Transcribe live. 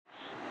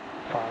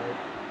5,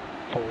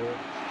 4,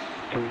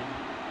 3,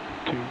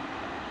 2,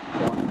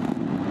 1.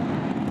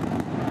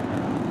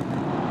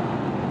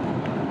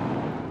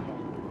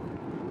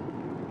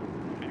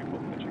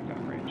 Vehicle pitching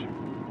downrange.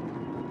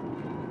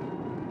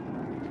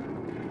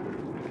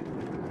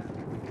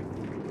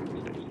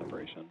 Stage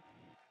separation.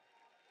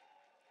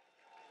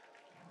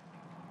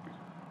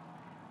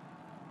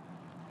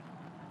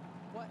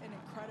 What an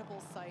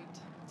incredible sight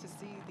to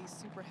see these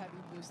super heavy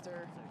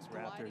booster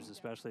Raptors,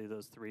 especially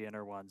those 3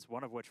 inner ones,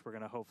 one of which we're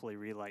going to hopefully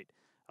relight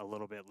a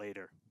little bit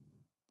later.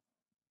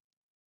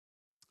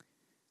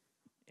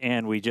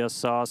 And we just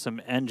saw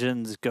some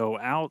engines go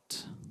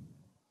out.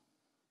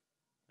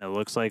 It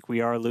looks like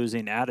we are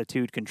losing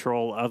attitude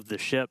control of the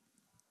ship.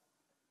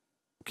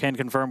 Can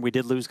confirm we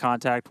did lose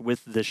contact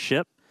with the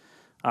ship.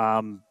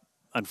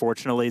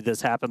 Unfortunately,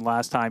 this happened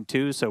last time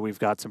too, so we've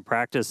got some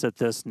practice at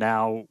this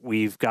now.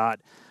 We've got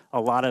a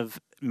lot of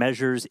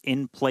measures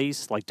in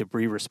place, like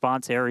debris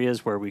response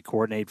areas where we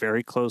coordinate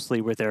very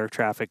closely with air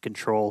traffic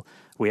control.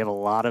 We have a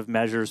lot of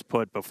measures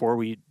put before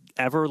we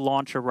ever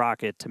launch a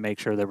rocket to make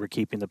sure that we're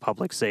keeping the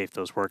public safe.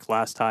 Those worked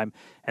last time,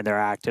 and they're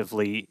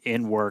actively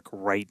in work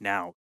right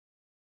now.